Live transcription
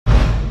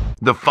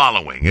The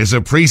following is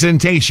a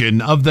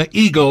presentation of the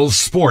Eagles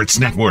Sports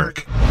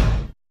Network.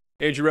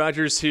 Andrew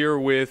Rogers here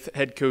with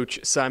head coach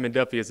Simon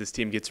Duffy as his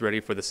team gets ready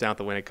for the South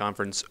Atlantic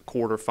Conference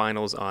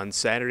quarterfinals on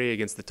Saturday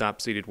against the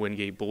top-seeded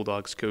Wingate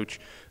Bulldogs.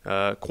 Coach,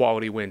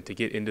 quality win to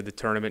get into the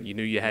tournament. You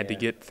knew you had to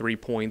get 3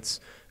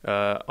 points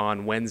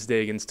on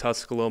Wednesday against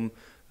Tusculum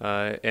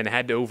and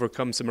had to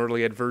overcome some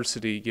early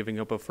adversity, giving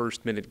up a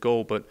first-minute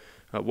goal. But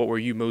what were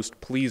you most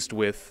pleased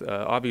with?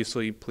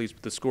 Obviously pleased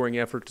with the scoring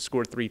effort to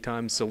score 3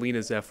 times,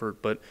 Selena's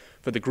effort, but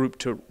for the group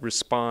to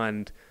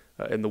respond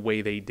in the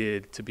way they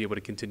did to be able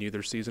to continue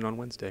their season on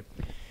Wednesday.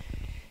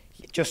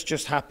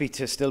 Just happy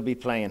to still be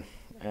playing.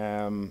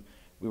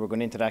 We were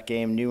going into that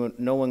game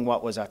knowing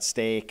what was at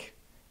stake.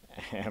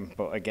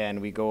 But again,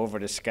 we go over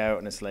the scout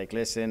and it's like,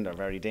 listen, they're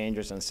very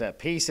dangerous on set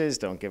pieces.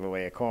 Don't give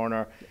away a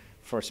corner.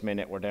 First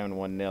minute, we're down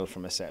 1-0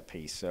 from a set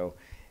piece. So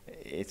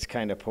it's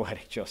kind of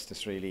poetic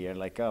justice, really. You're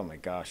like, oh my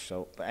gosh.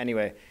 But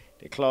anyway,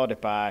 they clawed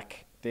it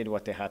back, did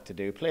what they had to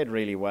do, played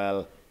really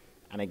well.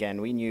 And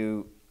again, we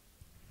knew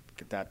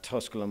that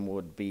Tusculum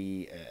would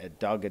be a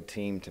dogged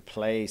team to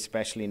play,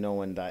 especially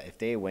knowing that if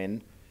they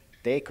win,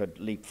 they could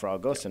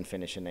leapfrog us and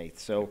finish in 8th.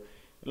 So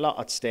a lot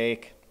at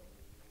stake,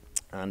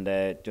 and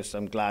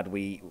I'm glad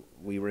we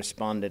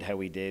responded how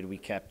we did. We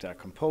kept our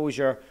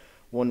composure,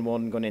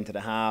 1-1 going into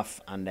the half,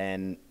 and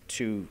then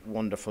 2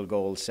 wonderful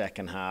goals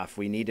second half.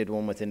 We needed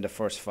one within the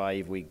first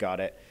 5. We got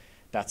it.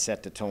 That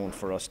set the tone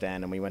for us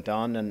then, and we went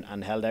on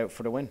and held out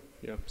for the win.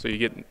 Yeah. So you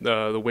get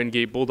the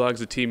Wingate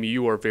Bulldogs, a team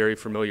you are very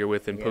familiar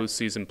with in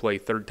postseason play.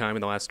 3rd time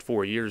in the last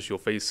 4 years. You'll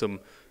face them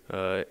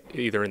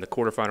either in the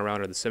quarterfinal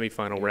round or the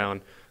semifinal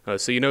round.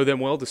 So you know them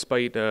well,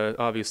 despite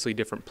obviously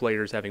different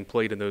players having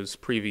played in those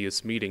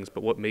previous meetings.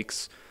 But what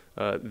makes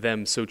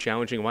them so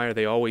challenging? Why are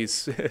they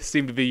always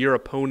seem to be your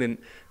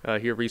opponent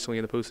here recently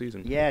in the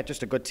postseason? Yeah,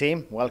 just a good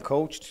team, well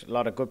coached, a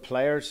lot of good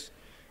players.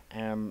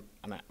 And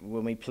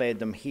when we played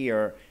them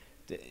here,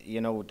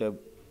 the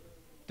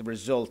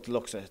result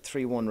looks a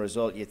 3-1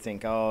 result. You'd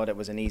think, oh, that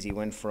was an easy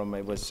win for them.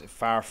 It was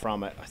far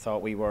from it. I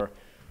thought we were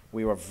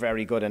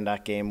very good in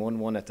that game.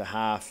 1-1 at the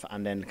half,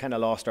 and then kind of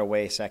lost our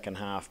way second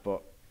half.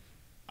 But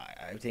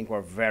I think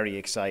we're very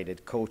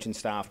excited. Coaching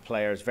staff,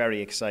 players,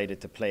 very excited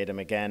to play them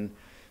again.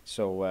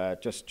 So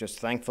just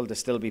thankful to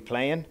still be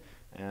playing.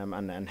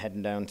 And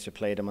heading down to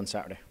play them on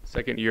Saturday.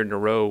 2nd year in a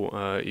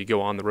row, you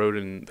go on the road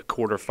in the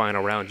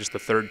quarterfinal round. Just the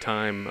 3rd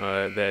time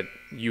that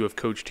you have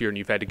coached here and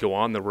you've had to go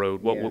on the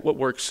road. What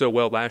worked so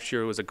well last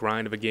year was a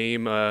grind of a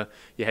game.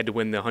 You had to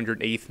win the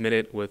 108th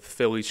minute with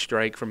Philly's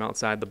strike from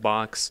outside the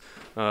box.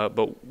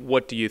 But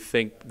what do you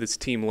think this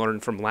team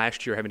learned from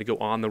last year, having to go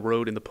on the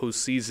road in the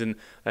postseason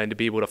and to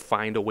be able to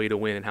find a way to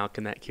win, and how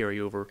can that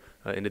carry over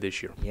into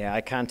this year? Yeah,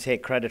 I can't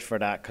take credit for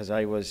that because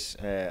I was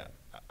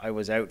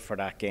out for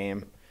that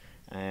game.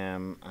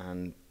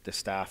 And the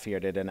staff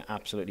here did an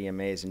absolutely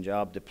amazing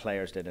job. The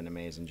players did an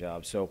amazing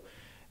job. So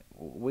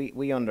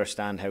we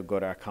understand how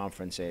good our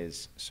conference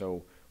is.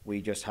 So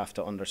we just have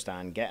to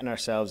understand getting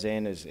ourselves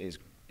in is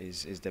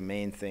the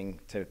main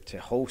thing. To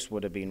host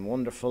would have been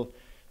wonderful.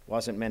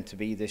 Wasn't meant to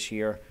be this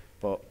year,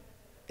 but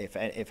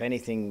if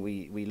anything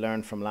we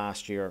learned from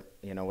last year,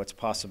 it's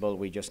possible.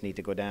 We just need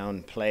to go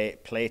down, play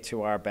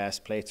to our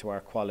best, play to our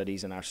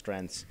qualities and our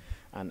strengths.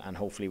 And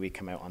hopefully we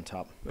come out on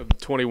top. Of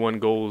 21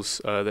 goals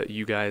that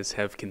you guys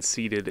have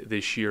conceded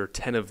this year,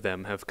 10 of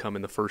them have come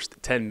in the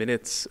first 10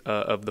 minutes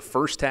of the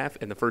first half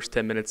and the first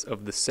 10 minutes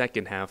of the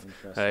second half.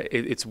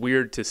 It's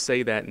weird to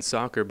say that in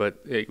soccer,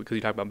 but because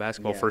you talk about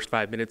basketball, first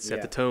 5 minutes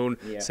set the tone.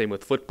 Same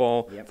with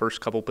football, first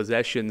couple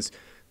possessions.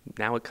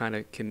 Now it kind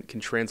of can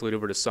translate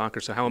over to soccer.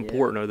 So how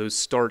important are those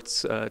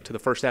starts to the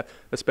first half,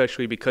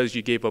 especially because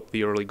you gave up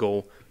the early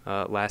goal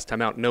last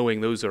time out, knowing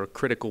those are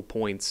critical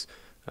points?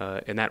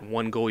 And that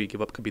one goal you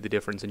give up could be the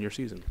difference in your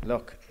season.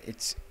 Look,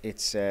 it's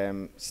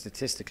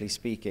statistically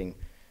speaking,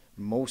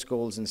 most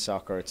goals in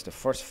soccer, it's the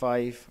first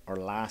 5 or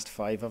last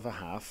 5 of a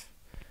half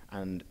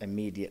and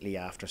immediately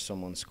after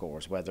someone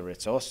scores, whether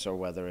it's us or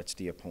whether it's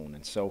the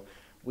opponent. So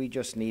we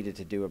just needed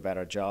to do a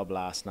better job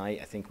last night.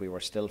 I think we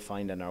were still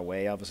finding our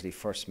way. Obviously,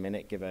 first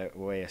minute, give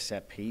away a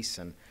set piece,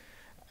 and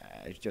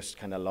just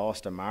kind of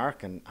lost a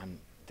mark, and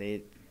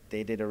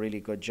they did a really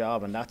good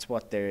job, and that's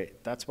what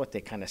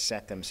they kind of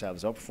set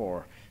themselves up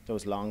for,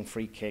 those long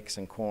free kicks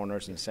and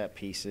corners and set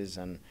pieces.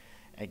 And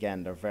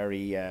again, they're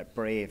very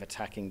brave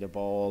attacking the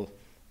ball,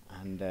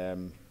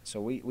 and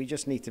so we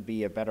just need to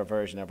be a better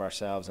version of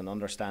ourselves and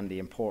understand the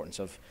importance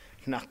of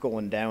not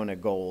going down a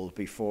goal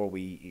before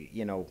we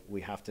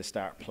have to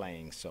start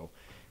playing. So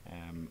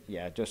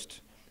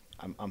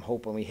I'm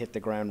hoping we hit the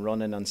ground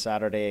running on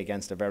Saturday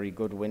against a very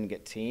good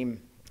Wingate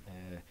team.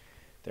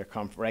 They're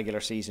regular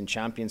season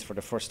champions for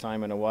the first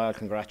time in a while.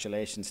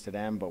 Congratulations to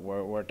them. But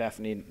we're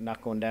definitely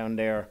not going down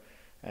there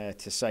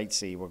to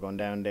sightsee. We're going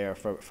down there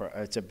for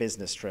it's a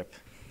business trip.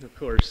 Of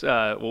course.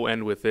 We'll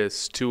end with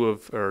this. 2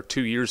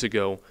 years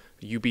ago,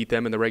 you beat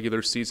them in the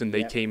regular season.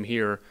 They came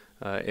here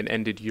and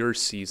ended your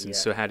season.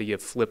 So how do you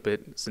flip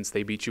it, since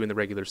they beat you in the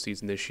regular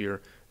season this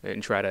year,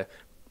 and try to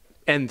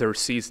end their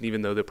season,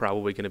 even though they're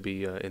probably going to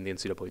be in the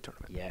NCAA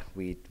tournament. Yeah,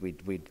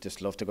 we'd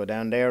just love to go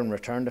down there and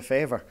return the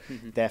favour.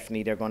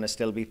 Definitely, they're going to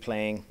still be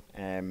playing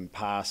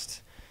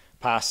past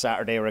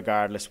Saturday,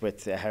 regardless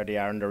with how they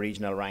are in the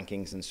regional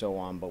rankings and so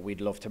on. But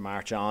we'd love to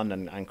march on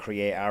and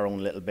create our own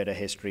little bit of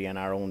history and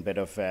our own bit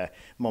of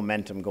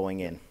momentum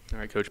going in. All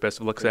right, Coach, best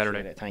of luck Appreciate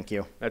Saturday. it. Thank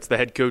you. That's the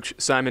head coach,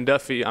 Simon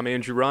Duffy. I'm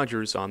Andrew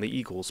Rogers on the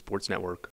Eagles Sports Network.